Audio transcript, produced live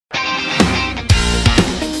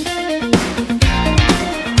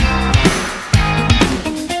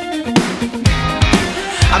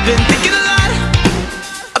I've been thinking a lot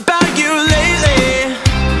about you lately,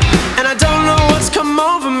 and I don't know what's come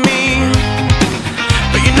over me.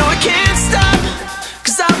 But you know I can't stop,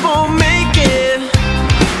 'cause I won't make it.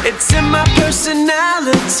 It's in my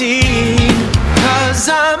personality. 'Cause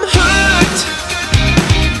I'm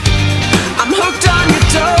hooked on your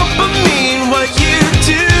dopamine.